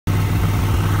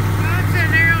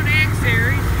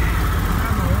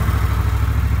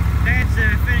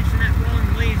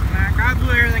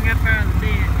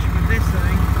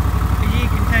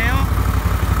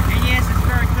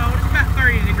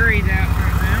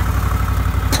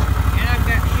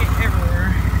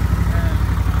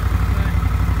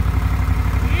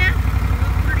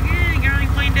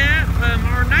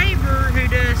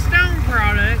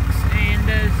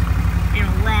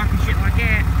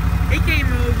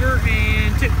over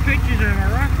and took pictures of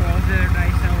our rock walls the other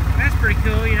day, so that's pretty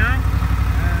cool, you know.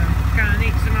 Kind of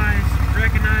neat, somebody's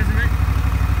recognizing it.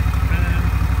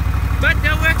 But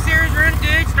the OX there is running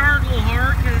good. Started a little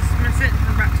hard because it's been sitting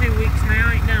for about 2 weeks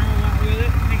now. Ain't done a whole lot with it.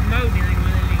 Ain't mowed anything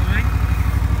with it anyway.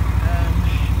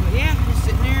 But yeah, just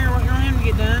sitting there waiting on him to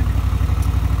get done.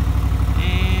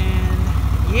 And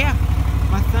yeah,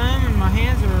 my thumb and my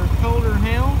hands are colder than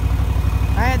hell.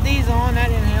 I had these on, that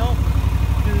didn't help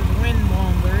because of the wind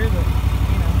blowing through, but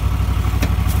you know.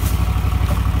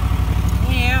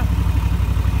 Yeah,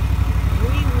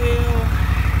 we will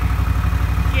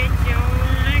get y'all on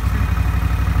the next one.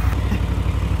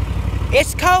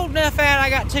 It's cold enough out, I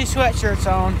got 2 sweatshirts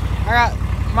on. I got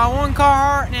my one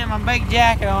Carhartt and then my big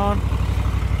jacket on.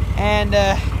 And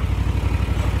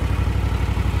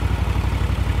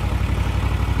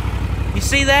you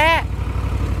see that?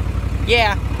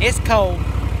 Yeah, it's cold.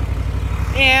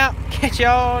 Yeah, catch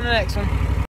y'all on the next one.